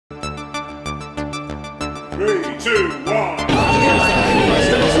3, 2, 1. Very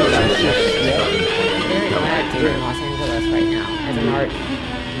glad to be in Los Angeles right now as an art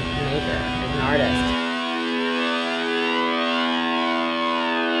major, as an artist.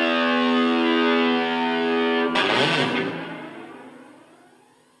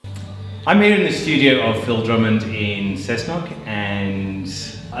 I'm here in the studio of Phil Drummond in Cessnock, and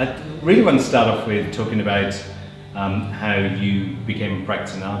I really want to start off with talking about how you became a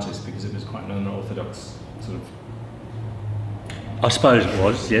practicing artist, because it was quite an unorthodox sort of... I suppose it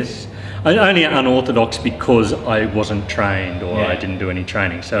was, yes. Only unorthodox because I wasn't trained, or I didn't do any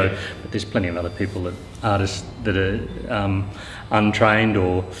training. So, but there's plenty of other people, artists that are untrained,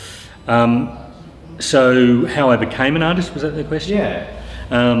 or... so how I became an artist, was that the question? Yeah.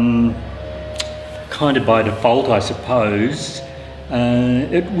 Kind of by default, I suppose.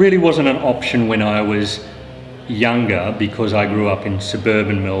 It really wasn't an option when I was younger, because I grew up in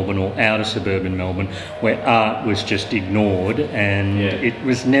suburban Melbourne, or outer suburban Melbourne, where art was just ignored, and it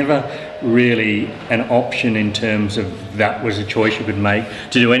was never really an option in terms of that was a choice you could make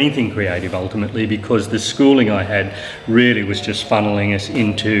to do anything creative ultimately, because the schooling I had really was just funneling us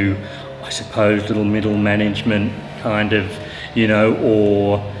into, I suppose, little middle management kind of, you know,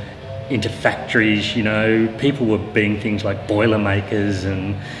 or into factories. You know, people were being things like boilermakers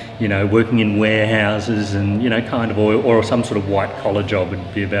and, you know, working in warehouses and, you know, kind of, or some sort of white collar job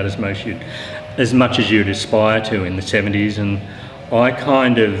would be about as much as you'd aspire to in the 70s. And I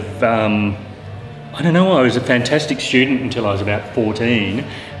kind of, I don't know, I was a fantastic student until I was about 14,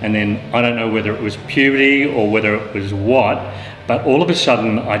 and then I don't know whether it was puberty or whether it was what, but all of a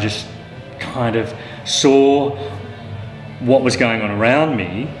sudden I just kind of saw what was going on around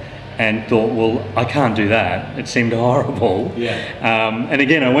me and thought, well, I can't do that. It seemed horrible. And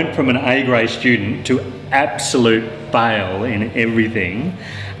again, I went from an A-grade student to absolute fail in everything.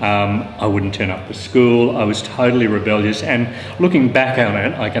 I wouldn't turn up for school. I was totally rebellious, and looking back on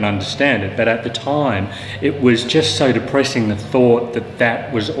it, I can understand it, but at the time, it was just so depressing, the thought that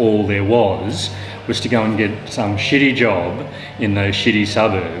that was all there was to go and get some shitty job in those shitty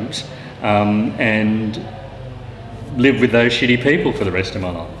suburbs, and live with those shitty people for the rest of my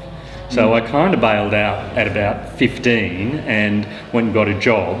life. So I kind of bailed out at about 15 and went and got a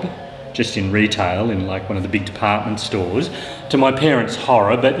job just in retail in like one of the big department stores, to my parents'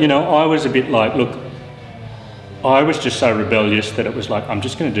 horror. But, you know, I was a bit like, look, I was just so rebellious that it was like, I'm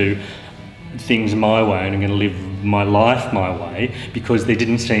just going to do things my way and I'm going to live my life my way, because there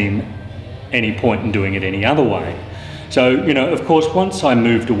didn't seem any point in doing it any other way. So, you know, of course, once I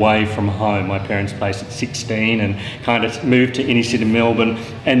moved away from home, my parents' place at 16, and kind of moved to inner city Melbourne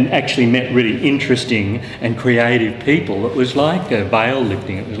and actually met really interesting and creative people, it was like a veil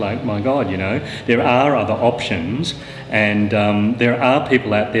lifting. It was like, my God, you know, there are other options, and there are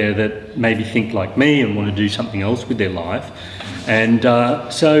people out there that maybe think like me and want to do something else with their life. And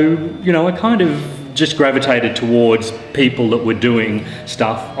so, you know, I kind of just gravitated towards people that were doing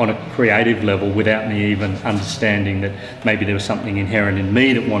stuff on a creative level without me even understanding that maybe there was something inherent in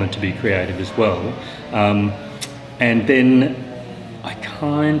me that wanted to be creative as well. And then I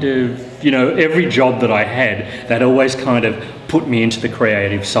kind of, you know, every job that I had, that always kind of put me into the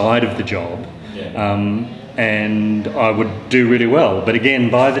creative side of the job. And I would do really well. But again,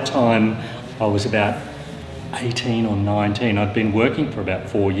 by the time I was about 18 or 19, I'd been working for about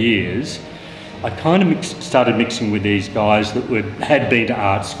 4 years. I kind of started mixing with these guys that had been to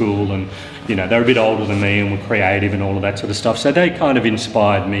art school, and, you know, they were a bit older than me and were creative and all of that sort of stuff. So they kind of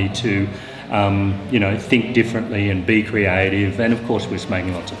inspired me to, you know, think differently and be creative. And of course, we was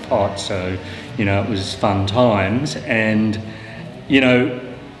making lots of pots, so, you know, it was fun times. And, you know,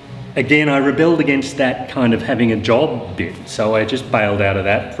 again, I rebelled against that kind of having a job bit, so I just bailed out of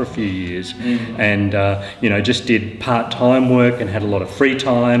that for a few years, and you know, just did part-time work and had a lot of free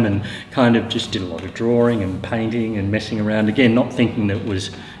time, and kind of just did a lot of drawing and painting and messing around, again, not thinking that it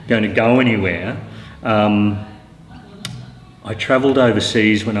was going to go anywhere. I travelled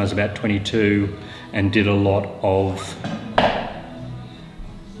overseas when I was about 22 and did a lot of,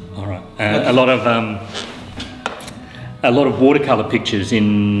 a lot of watercolour pictures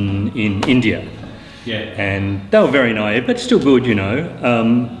in India. And they were very naive, but still good, you know.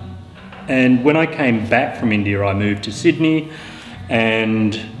 And when I came back from India, I moved to Sydney,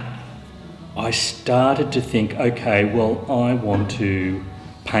 and I started to think, okay, well, I want to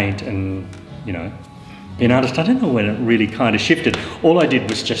paint and, you know, be an artist. I don't know when it really kind of shifted. All I did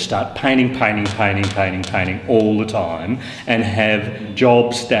was just start painting all the time, and have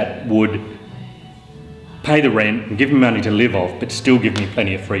jobs that would pay the rent and give me money to live off, but still give me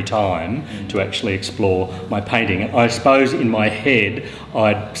plenty of free time to actually explore my painting. I suppose in my head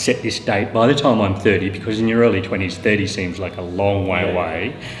I'd set this date by the time I'm 30, because in your early 20s, 30 seems like a long way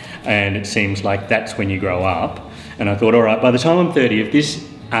away, and it seems like that's when you grow up. And I thought, all right, by the time I'm 30, if this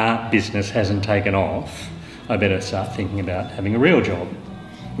art business hasn't taken off, I better start thinking about having a real job.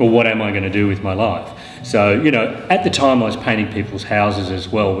 Well, what am I going to do with my life? So, you know, at the time I was painting people's houses as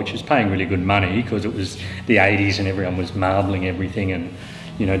well, which was paying really good money because it was the 80s and everyone was marbling everything and,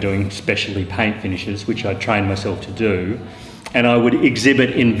 you know, doing specialty paint finishes, which I trained myself to do. And I would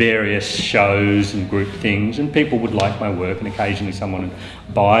exhibit in various shows and group things, and people would like my work, and occasionally someone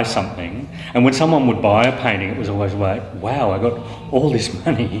would buy something. And when someone would buy a painting, it was always like, wow, I got all this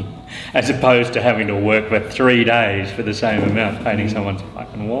money, as opposed to having to work for 3 days for the same amount painting someone's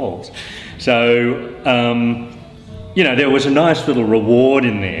fucking walls. So, you know, there was a nice little reward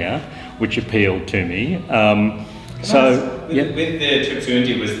in there, which appealed to me. With the trip to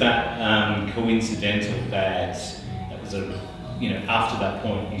India, was that coincidental that was you know, after that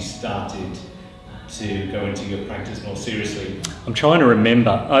point you started to go into your practice more seriously? I'm trying to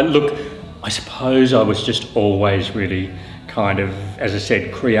remember. Look, I suppose I was just always really kind of, as I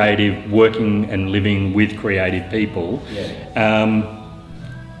said, creative, working and living with creative people. Yeah.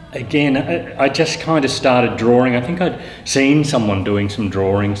 Again, I just kind of started drawing. I think I'd seen someone doing some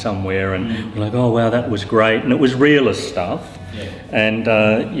drawing somewhere and like, oh wow, that was great. And it was realist stuff. Yeah.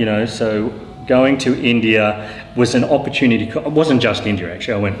 And, you know, so going to India was an opportunity. It wasn't just India,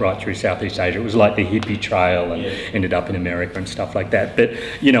 actually. I went right through Southeast Asia. It was like the hippie trail and ended up in America and stuff like that. But,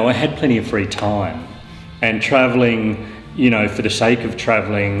 you know, I had plenty of free time. And travelling, you know, for the sake of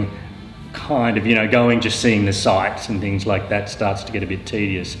travelling, kind of, you know, going just seeing the sights and things like that starts to get a bit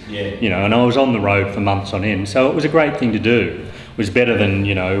tedious. Yeah. You know, and I was on the road for months on end. So it was a great thing to do. It was better than,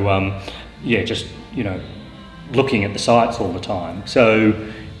 you know, just, you know, looking at the sights all the time. So,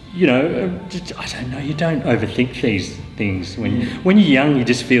 you know, I don't know, you don't overthink these things. When you're young, you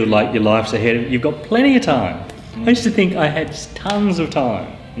just feel like your life's ahead of you. You've got plenty of time. I used to think I had tons of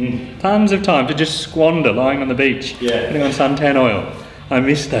time. Tons of time to just squander lying on the beach, putting on suntan oil. I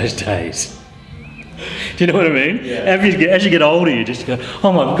miss those days. Do you know what I mean? Yeah. As you get older, you just go,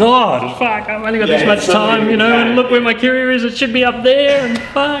 oh my God, fuck, I've only got this much time, you know, and look where my career is, it should be up there, and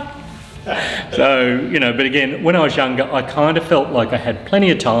fuck. So, you know, but again, when I was younger, I kind of felt like I had plenty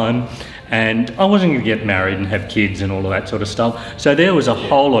of time and I wasn't going to get married and have kids and all of that sort of stuff. So there was a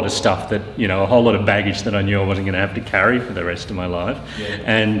whole lot of stuff that, you know, a whole lot of baggage that I knew I wasn't going to have to carry for the rest of my life. Yeah.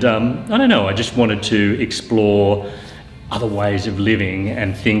 And I don't know, I just wanted to explore other ways of living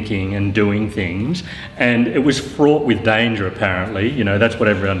and thinking and doing things, and it was fraught with danger apparently. You know, that's what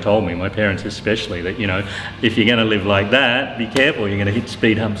everyone told me, my parents especially, that, you know, if you're going to live like that, be careful, you're going to hit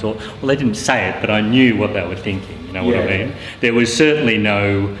speed humps. Or, well, they didn't say it, but I knew what they were thinking, you know what I mean? There was certainly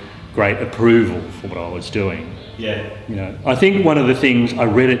no great approval for what I was doing. Yeah. You know, I think one of the things, I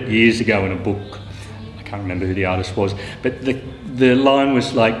read it years ago in a book, I can't remember who the artist was, but the line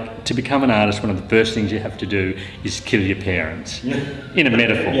was like, to become an artist, one of the first things you have to do is kill your parents, in a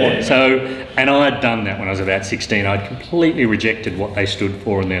metaphor. So, and I had done that when I was about 16. I'd completely rejected what they stood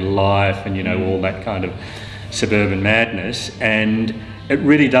for in their life and, you know, all that kind of suburban madness. And it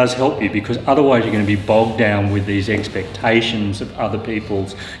really does help you, because otherwise you're going to be bogged down with these expectations of other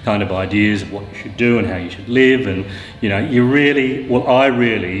people's kind of ideas of what you should do and how you should live. And, you know, I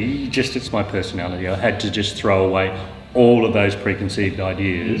really, just it's my personality, I had to just throw away all of those preconceived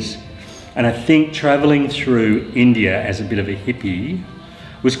ideas. And I think travelling through India as a bit of a hippie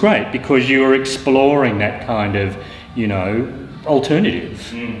was great, because you were exploring that kind of, you know,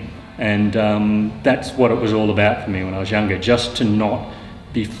 alternative. And that's what it was all about for me when I was younger, just to not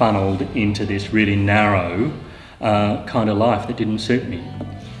be funneled into this really narrow kind of life that didn't suit me.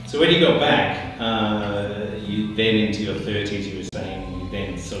 So when you got back, you then into your 30s, you were saying, you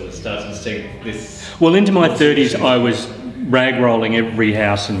then sort of started to take this... Well, into my 30s, I was rag rolling every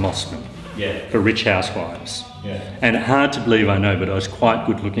house in Mosman for rich housewives. Yeah. And hard to believe, I know, but I was quite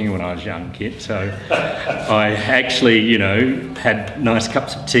good looking when I was young, Kit. So I actually, you know, had nice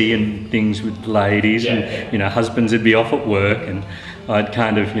cups of tea and things with ladies, and, you know, husbands would be off at work, and I'd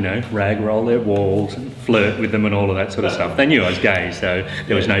kind of, you know, rag roll their walls and flirt with them and all of that sort of stuff. They knew I was gay, so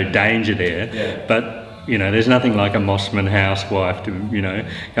there was no danger there. Yeah. But, you know, there's nothing like a Mosman housewife to, you know,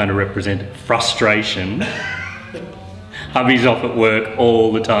 kind of represent frustration. Hubby's off at work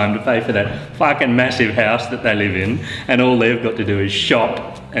all the time to pay for that fucking massive house that they live in, and all they've got to do is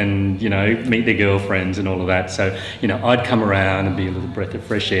shop and, you know, meet their girlfriends and all of that. So, you know, I'd come around and be a little breath of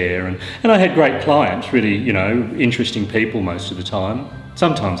fresh air, and I had great clients, really, you know, interesting people most of the time.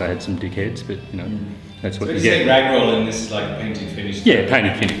 Sometimes I had some dickheads, but, you know, That's what So you you get. say rag roll and this is like painted finish? Yeah,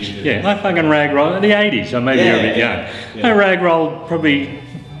 painted finish. Yeah, I fucking rag roll in the 80s, or maybe you're a bit young. Yeah. I rag rolled probably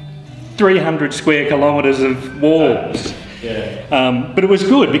 300 square kilometres of walls. Yeah. But it was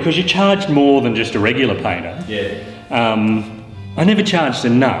good because you charged more than just a regular painter. Yeah. I never charged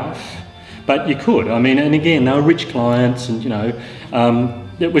enough, but you could. I mean, and again, they were rich clients, and you know,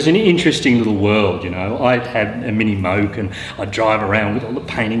 it was an interesting little world. You know, I had a mini moke, and I'd drive around with all the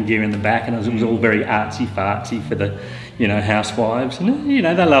painting gear in the back, and it was all very artsy fartsy for the, you know, housewives, and you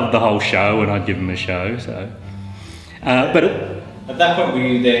know, they loved the whole show, and I'd give them a show. So, but at that point, were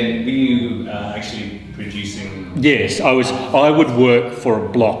you actually producing? yes, I would work for a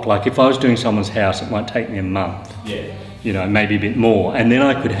block. Like if I was doing someone's house, it might take me a month. Yeah. You know, maybe a bit more, and then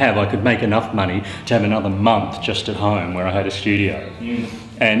I could make enough money to have another month just at home where I had a studio.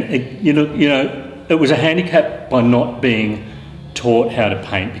 And you know, it was a handicap by not being taught how to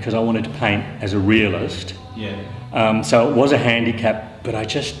paint, because I wanted to paint as a realist. Yeah. So it was a handicap, but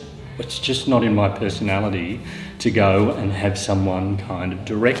it's just not in my personality to go and have someone kind of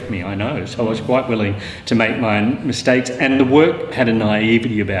direct me, I know. So I was quite willing to make my own mistakes, and the work had a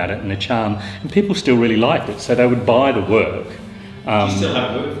naivety about it and a charm, and people still really liked it, so they would buy the work. Do you still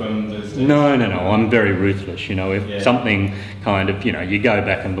have work from those days? No, I'm very ruthless, you know. If something kind of, you know, you go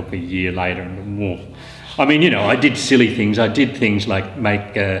back and look a year later and, well, I mean, you know, I did silly things. I did things like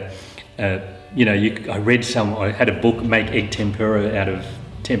make, you know, I had a book, make egg tempura out of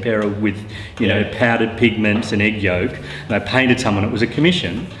tempera with, you know, powdered pigments and egg yolk, and I painted someone. It was a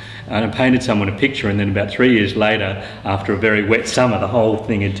commission, and I painted someone a picture, and then about 3 years later, after a very wet summer, the whole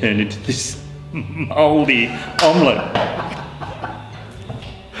thing had turned into this mouldy omelette.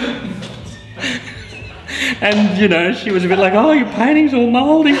 And you know, she was a bit like, "Oh, your painting's all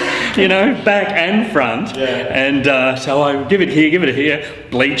mouldy," you know, back and front. Yeah. And so I give it here,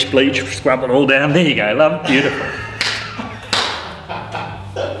 bleach, scrub it all down. There you go, love, beautiful.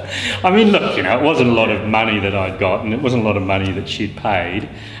 I mean, look, you know, it wasn't a lot of money that I'd got, and it wasn't a lot of money that she'd paid.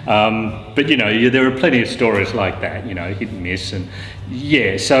 But you know, there were plenty of stories like that, you know, hit and miss, and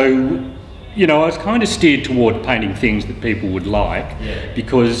yeah. So, you know, I was kind of steered toward painting things that people would like,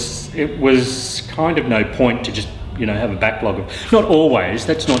 because it was kind of no point to just, you know, have a backlog of, not always,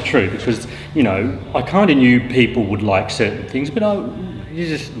 that's not true, because, you know, I kind of knew people would like certain things, but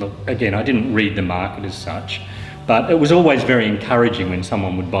look, again, I didn't read the market as such, but it was always very encouraging when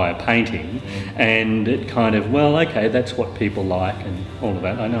someone would buy a painting, and it kind of, well, okay, that's what people like and all of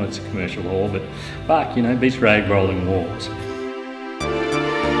that. I know it's a commercial hall, but fuck, you know, beats rag rolling walls.